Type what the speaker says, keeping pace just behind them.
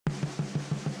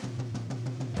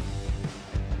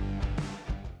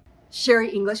Sherry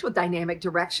English with Dynamic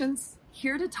Directions,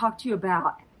 here to talk to you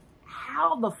about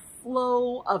how the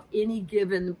flow of any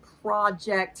given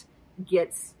project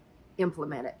gets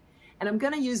implemented. And I'm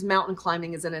going to use mountain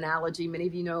climbing as an analogy. Many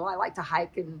of you know I like to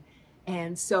hike,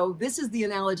 and so this is the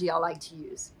analogy I like to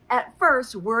use. At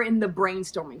first, we're in the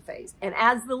brainstorming phase. And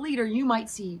as the leader, you might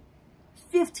see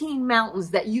 15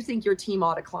 mountains that you think your team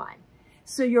ought to climb.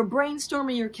 So you're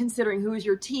brainstorming, you're considering who is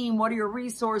your team, what are your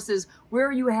resources, where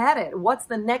are you headed, what's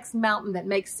the next mountain that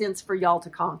makes sense for y'all to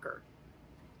conquer.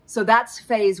 So that's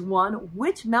phase one.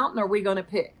 Which mountain are we going to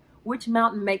pick? Which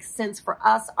mountain makes sense for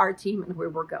us, our team, and where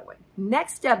we're going?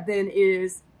 Next step then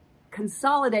is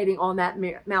consolidating on that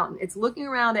mountain. It's looking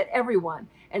around at everyone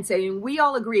and saying, we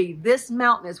all agree this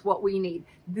mountain is what we need.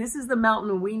 This is the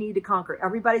mountain we need to conquer.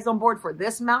 Everybody's on board for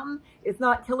this mountain. It's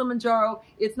not Kilimanjaro.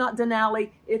 It's not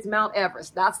Denali. It's Mount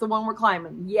Everest. That's the one we're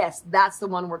climbing. Yes, that's the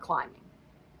one we're climbing.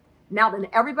 Now then,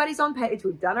 everybody's on page.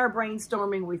 We've done our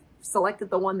brainstorming. We've selected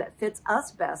the one that fits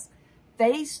us best.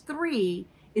 Phase three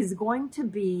is going to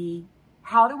be,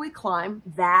 how do we climb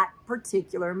that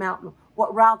particular mountain?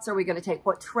 What routes are we going to take?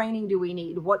 What training do we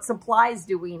need? What supplies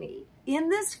do we need? In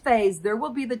this phase, there will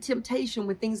be the temptation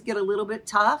when things get a little bit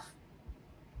tough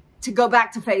to go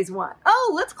back to phase one.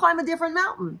 Oh, let's climb a different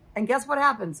mountain. And guess what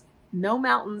happens? No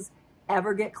mountains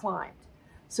ever get climbed.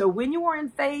 So when you are in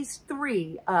phase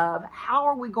three of how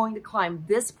are we going to climb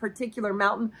this particular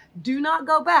mountain, do not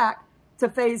go back to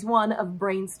phase one of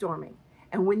brainstorming.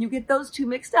 And when you get those two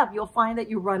mixed up, you'll find that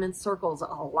you run in circles a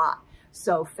lot.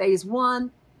 So phase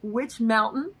one, which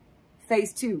mountain?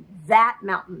 Phase two, that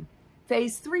mountain.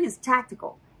 Phase three is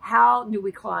tactical. How do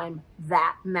we climb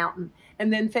that mountain?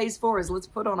 And then phase four is let's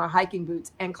put on our hiking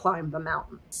boots and climb the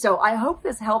mountain. So I hope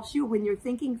this helps you when you're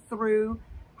thinking through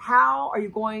how are you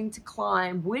going to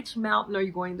climb, which mountain are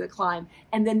you going to climb,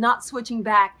 and then not switching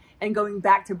back and going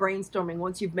back to brainstorming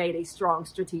once you've made a strong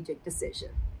strategic decision.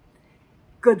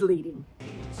 Good leading.